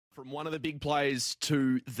From one of the big players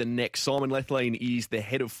to the next, Simon Lethlean is the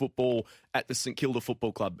head of football at the St Kilda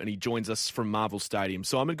Football Club, and he joins us from Marvel Stadium.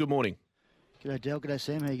 Simon, good morning. G'day, Del. G'day,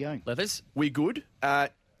 Sam. How you going? Leathers? We're good.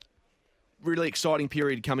 Really exciting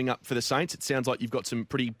period coming up for the Saints. It sounds like you've got some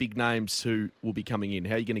pretty big names who will be coming in.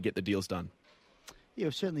 How are you going to get the deals done? Yeah,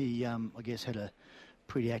 we've certainly, I guess, had a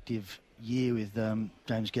pretty active year with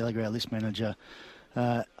James Gallagher, our list manager.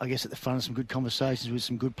 I guess at the front of some good conversations with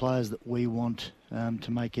some good players that we want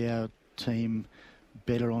to make our team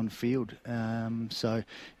better on field. So,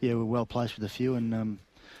 yeah, we're well placed with a few and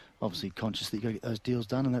obviously conscious that you've got to get those deals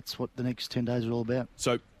done, and that's what the next 10 days are all about.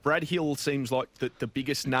 So Brad Hill seems like the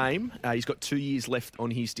biggest name. He's got 2 years left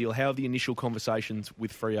on his deal. How have the initial conversations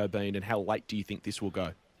with Freo been, and how late do you think this will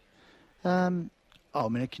go?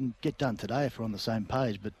 It can get done today if we're on the same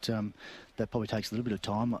page, but that probably takes a little bit of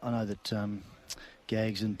time. I know that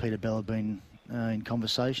Gags and Peter Bell have been in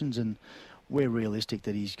conversations, and we're realistic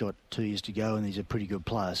that he's got 2 years to go and he's a pretty good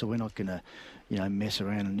player, so we're not going to mess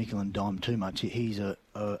around and nickel and dime too much. He's a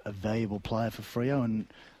valuable player for Freo, and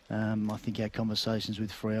I think our conversations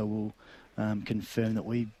with Freo will confirm that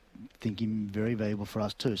we think him very valuable for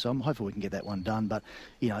us too. So I'm hopeful we can get that one done, but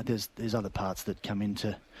there's other parts that come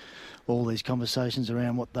into all these conversations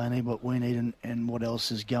around what they need, what we need, and what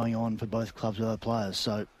else is going on for both clubs with other players.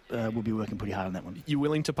 So we'll be working pretty hard on that one. You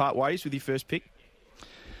willing to part ways with your first pick?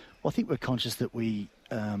 Well, I think we're conscious that we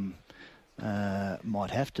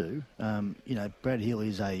might have to. Brad Hill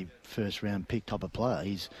is a first-round pick type of player.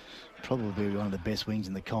 He's probably one of the best wings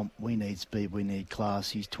in the comp. We need speed, we need class.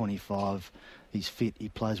 He's 25, he's fit, he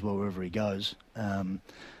plays well wherever he goes.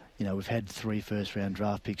 We've had 3 first-round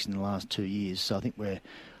draft picks in the last 2 years, so I think we're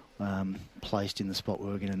placed in the spot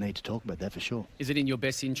where we're going to need to talk about that for sure. Is it in your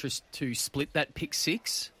best interest to split that pick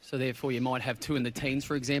 6? So therefore you might have 2 in the teens,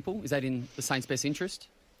 for example. Is that in the Saints' best interest?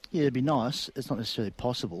 Yeah, it'd be nice. It's not necessarily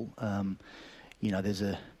possible. There's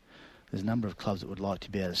a number of clubs that would like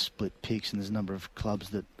to be able to split picks, and there's a number of clubs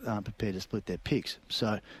that aren't prepared to split their picks.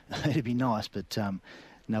 So it'd be nice, but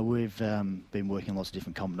we've been working on lots of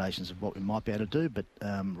different combinations of what we might be able to do, but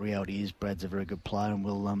reality is Brad's a very good player, and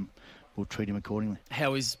we'll treat him accordingly.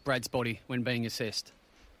 How is Brad's body when being assessed?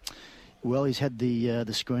 Well, he's had the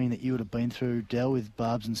screening that you would have been through, Del, with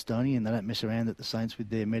Barbs and Stoney, and they don't mess around at the Saints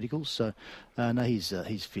with their medicals. So, he's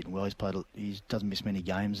fit and well. He doesn't miss many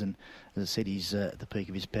games, and as I said, he's at the peak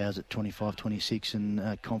of his powers at 25, 26,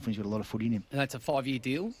 and confident he's got a lot of foot in him. And that's a 5-year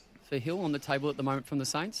deal for Hill on the table at the moment from the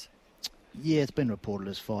Saints? Yeah, it's been reported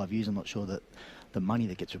as 5 years. I'm not sure that the money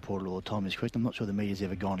that gets reported all the time is correct. I'm not sure the media's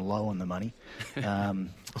ever gone low on the money.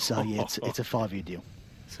 It's a 5-year deal.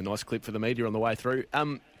 It's a nice clip for the media on the way through.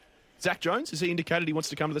 Zach Jones, has he indicated he wants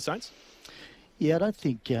to come to the Saints? Yeah, I don't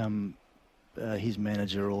think his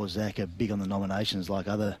manager or Zach are big on the nominations like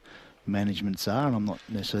other managements are, and I'm not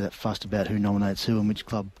necessarily that fussed about who nominates who and which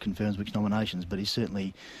club confirms which nominations, but he's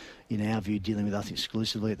certainly, in our view, dealing with us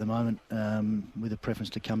exclusively at the moment with a preference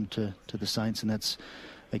to come to the Saints, and that's,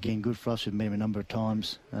 again, good for us. We've met him a number of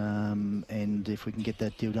times, and if we can get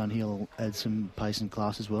that deal done, he'll add some pace and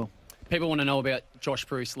class as well. People want to know about Josh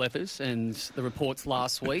Bruce Leathers and the reports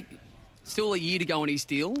last week. Still a year to go on his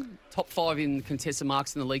deal. Top 5 in contested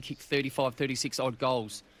marks in the league, kicked 35, 36 odd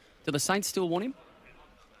goals. Do the Saints still want him?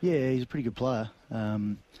 Yeah, he's a pretty good player.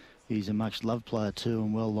 He's a much-loved player too,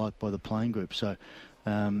 and well-liked by the playing group. So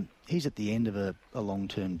he's at the end of a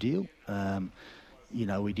long-term deal.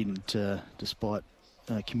 We didn't, despite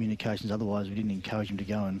communications otherwise, we didn't encourage him to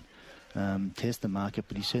go and test the market,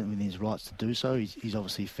 but he's certainly within his rights to do so. He's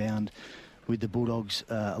obviously found with the Bulldogs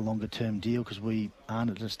a longer-term deal, because we aren't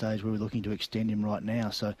at a stage where we're looking to extend him right now.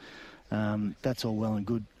 So that's all well and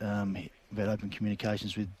good. We've had open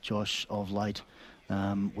communications with Josh of late.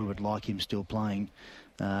 We would like him still playing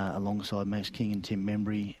alongside Max King and Tim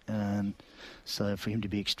Membry. So for him to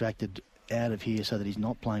be extracted out of here so that he's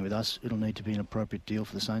not playing with us, it'll need to be an appropriate deal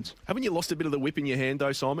for the Saints. Haven't you lost a bit of the whip in your hand,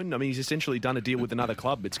 though, Simon? I mean, he's essentially done a deal with another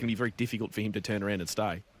club. It's going to be very difficult for him to turn around and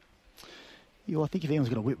stay. Yeah, well, I think if anyone's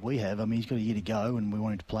got a whip we have, he's got a year to go and we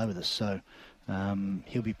want him to play with us. So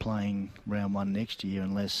he'll be playing round 1 next year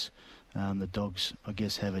unless the Dogs, I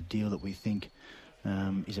guess, have a deal that we think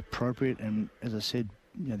is appropriate. And as I said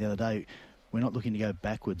the other day, we're not looking to go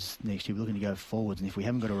backwards next year. We're looking to go forwards. And if we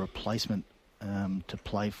haven't got a replacement to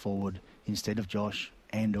play forward instead of Josh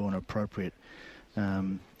and or an appropriate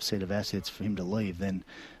set of assets for him to leave, then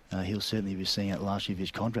he'll certainly be seeing out last year of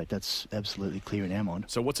his contract. That's absolutely clear in our mind.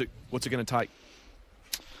 So what's it going to take?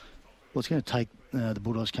 Well, it's going to take the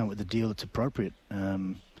Bulldogs come up with a deal that's appropriate.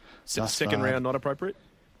 Second round not appropriate?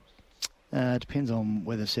 It depends on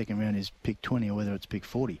whether second round is pick 20 or whether it's pick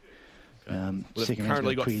 40. Okay. Well, they've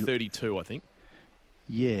currently got 32, I think.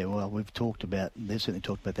 Yeah, well, they've certainly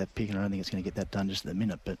talked about that pick, and I don't think it's going to get that done just at the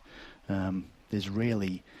minute, but there's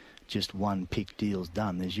rarely just one pick deals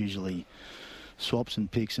done. There's usually swaps and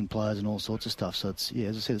picks and players and all sorts of stuff. So it's,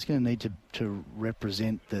 as I said, it's going to need to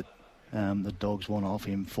represent that the Dogs want to offer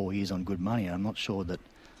him 4 years on good money. And I'm not sure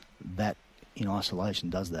that in isolation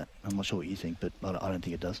does that. I'm not sure what you think, but I don't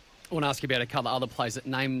think it does. I want to ask you about a couple of other players that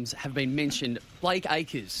names have been mentioned. Blake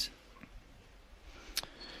Acres.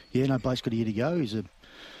 Yeah, no, Blake's got a year to go. He's a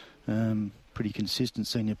pretty consistent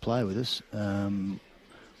senior player with us.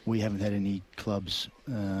 We haven't had any clubs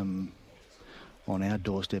on our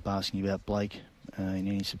doorstep asking about Blake in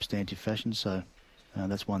any substantive fashion, so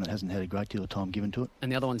that's one that hasn't had a great deal of time given to it.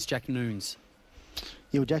 And the other one's Jack Noons.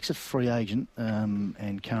 Yeah, well, Jack's a free agent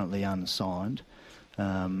and currently unsigned.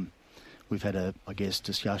 We've had,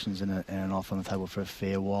 discussions and an offer on the table for a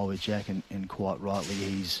fair while with Jack, and quite rightly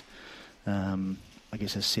he's,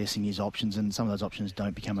 assessing his options, and some of those options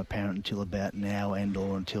don't become apparent until about now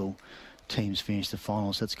or until teams finish the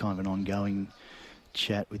finals. So that's kind of an ongoing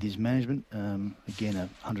chat with his management. Again, a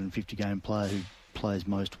 150-game player who plays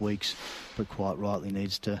most weeks, but quite rightly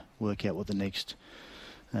needs to work out what the next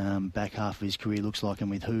back half of his career looks like and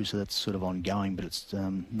with who, so that's sort of ongoing, but it's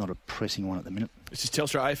not a pressing one at the minute. This is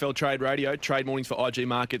Telstra AFL Trade Radio, Trade Mornings for IG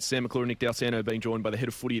Markets. Sam McClure and Nick Dalsano being joined by the head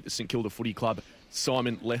of footy at the St Kilda Footy Club,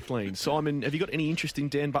 Simon Lethlean. Simon, have you got any interest in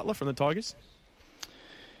Dan Butler from the Tigers?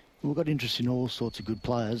 We've got interest in all sorts of good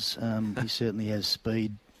players. He certainly has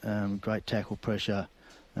speed, great tackle pressure,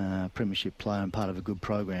 premiership player and part of a good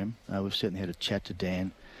program. We've certainly had a chat to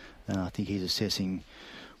Dan. I think he's assessing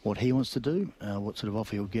what he wants to do, what sort of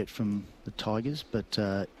offer he'll get from the Tigers. But,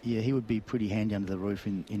 he would be pretty handy under the roof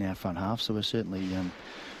in our front half. So we're certainly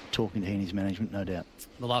talking to he and his management, no doubt.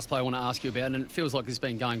 The last player I want to ask you about, and it feels like it's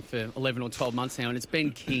been going for 11 or 12 months now, and it's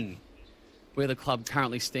Ben King. Where the club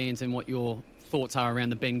currently stands and what your thoughts are around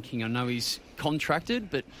the Ben King. I know he's contracted,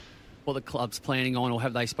 but what the club's planning on, or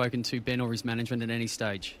have they spoken to Ben or his management at any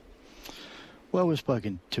stage? Well, we've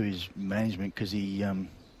spoken to his management because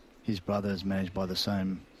his brother is managed by the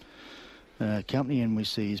same company, and we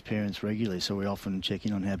see his parents regularly, so we often check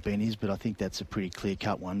in on how Ben is, but I think that's a pretty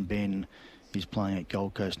clear-cut one. Ben is playing at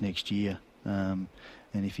Gold Coast next year, and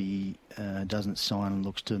if he doesn't sign and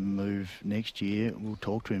looks to move next year, we'll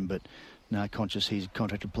talk to him, but no, conscious he's a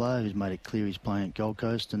contracted player who's made it clear he's playing at Gold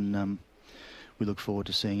Coast, and we look forward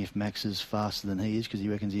to seeing if Max is faster than he is, because he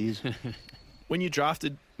reckons he is. When you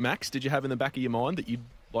drafted Max, did you have in the back of your mind that you'd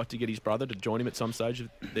like to get his brother to join him at some stage of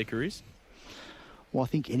their careers? Well, I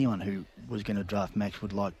think anyone who was going to draft Max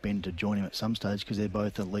would like Ben to join him at some stage, because they're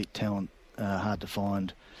both elite talent, hard to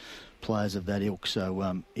find players of that ilk.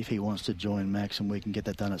 So if he wants to join Max and we can get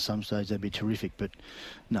that done at some stage, that'd be terrific. But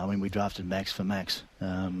no, I mean, we drafted Max for Max.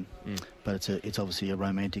 But it's obviously a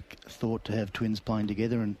romantic thought to have twins playing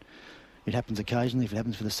together, and it happens occasionally. If it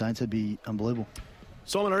happens for the Saints, it'd be unbelievable.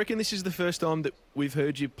 Simon, I reckon this is the first time that we've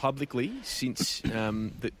heard you publicly since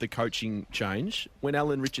the coaching change. When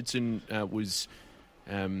Alan Richardson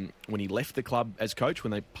when he left the club as coach,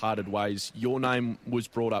 when they parted ways, your name was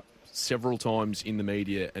brought up several times in the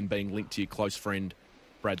media and being linked to your close friend,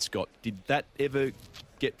 Brad Scott. Did that ever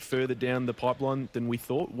get further down the pipeline than we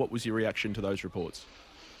thought? What was your reaction to those reports?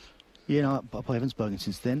 Yeah, no, I haven't spoken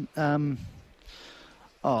since then.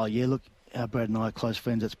 Look, Brad and I are close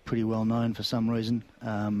friends. That's pretty well known for some reason.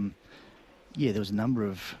 There was a number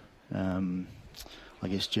of,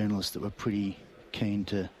 journalists that were pretty keen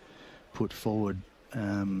to put forward,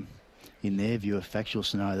 in their view, a factual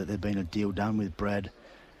scenario that there'd been a deal done with Brad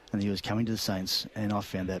and he was coming to the Saints. And I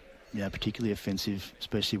found that particularly offensive,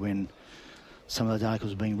 especially when some of those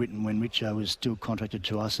articles were being written when Richo was still contracted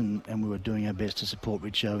to us, and we were doing our best to support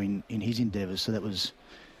Richo in his endeavours. So that was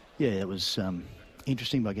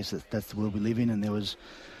interesting, but I guess that's the world we live in, and there was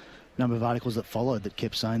a number of articles that followed that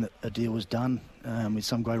kept saying that a deal was done with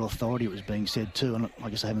some great authority, it was being said too, and I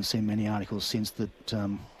guess I haven't seen many articles since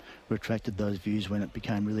that retracted those views when it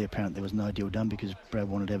became really apparent there was no deal done because Brad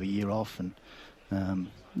wanted to have a year off, and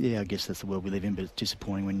I guess that's the world we live in, but it's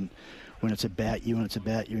disappointing when it's about you and it's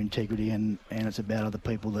about your integrity and it's about other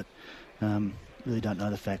people that really don't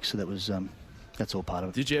know the facts, so that's all part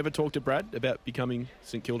of it. Did you ever talk to Brad about becoming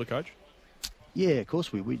St Kilda coach? Yeah, of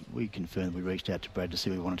course we confirmed. We reached out to Brad to see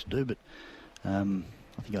what he wanted to do, but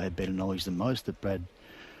I think I had better knowledge than most that Brad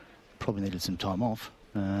probably needed some time off,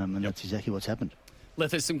 and that's exactly what's happened.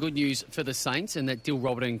 Leth, there's some good news for the Saints and that Dill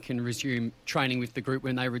Robertson can resume training with the group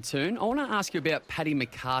when they return. I want to ask you about Paddy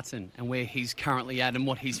McCartan and where he's currently at and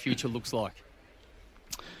what his future looks like.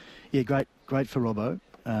 Yeah, great for Robbo.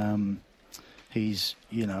 He's,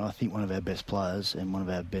 I think one of our best players and one of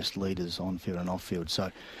our best leaders on field and off field. So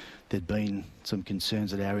there'd been some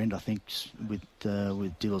concerns at our end, I think, with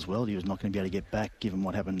Dill as well. He was not going to be able to get back, given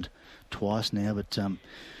what happened twice now. But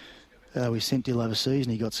we sent Dill overseas,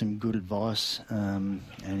 and he got some good advice, and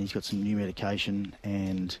he's got some new medication,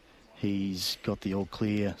 and he's got the all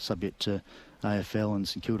clear, subject to AFL and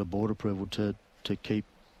St Kilda board approval, to keep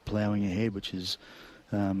ploughing ahead, which is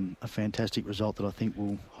a fantastic result that I think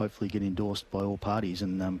will hopefully get endorsed by all parties.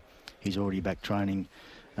 And he's already back training.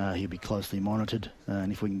 He'll be closely monitored,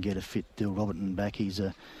 and if we can get a fit Dill Robertson back, he's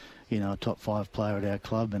a top 5 player at our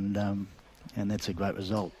club, and that's a great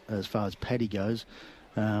result. As far as Paddy goes,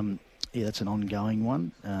 that's an ongoing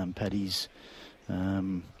one. Paddy's,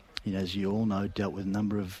 as you all know, dealt with a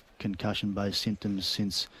number of concussion-based symptoms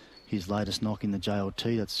since his latest knock in the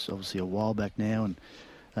JLT. That's obviously a while back now, and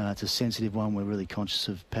it's a sensitive one. We're really conscious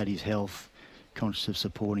of Paddy's health, conscious of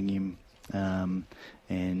supporting him,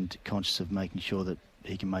 and conscious of making sure that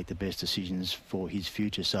he can make the best decisions for his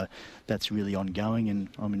future. So that's really ongoing, and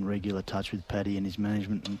I'm in regular touch with Paddy and his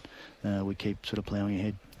management, and we keep sort of ploughing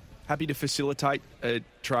ahead. Happy to facilitate a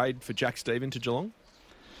trade for Jack Steven to Geelong?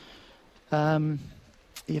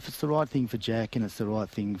 If it's the right thing for Jack and it's the right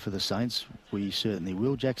thing for the Saints, we certainly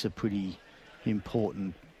will. Jack's a pretty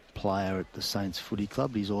important player at the Saints Footy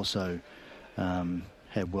Club. He's also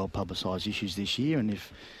had well-publicised issues this year, and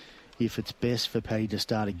if it's best for Paddy to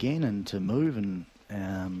start again and to move, and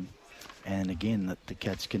again that the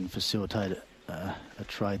Cats can facilitate a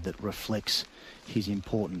trade that reflects his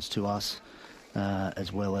importance to us,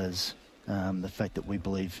 as well as the fact that we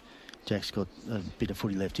believe Jack's got a bit of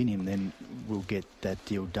footy left in him, then we'll get that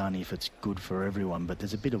deal done if it's good for everyone. But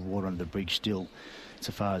there's a bit of water under the bridge still,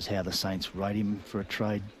 so far as how the Saints rate him for a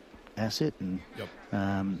trade asset, and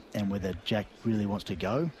whether Jack really wants to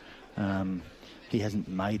go. He hasn't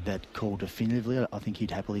made that call definitively. I think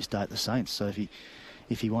he'd happily stay at the Saints. So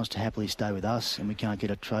if he wants to happily stay with us and we can't get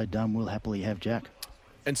a trade done, we'll happily have Jack.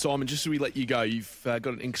 And Simon, just as we let you go, you've got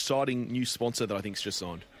an exciting new sponsor that I think's just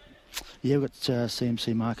signed. Yeah, we've got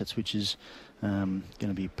CMC Markets, which is going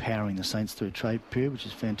to be powering the Saints through a trade period, which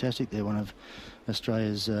is fantastic. They're one of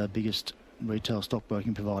Australia's biggest retail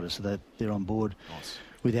stockbroking providers, so they're on board. Nice.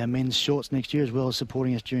 With our men's shorts next year, as well as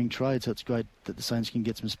supporting us during trade. So it's great that the Saints can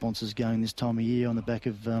get some sponsors going this time of year on the back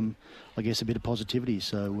of, I guess, a bit of positivity.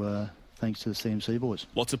 So thanks to the CMC boys.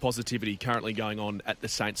 Lots of positivity currently going on at the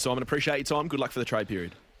Saints. Simon, appreciate your time. Good luck for the trade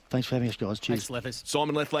period. Thanks for having us, guys. Cheers. Thanks, Lethers.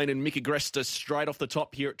 Simon Lethlean and Mick Agresta straight off the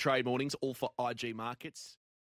top here at Trade Mornings, all for IG Markets.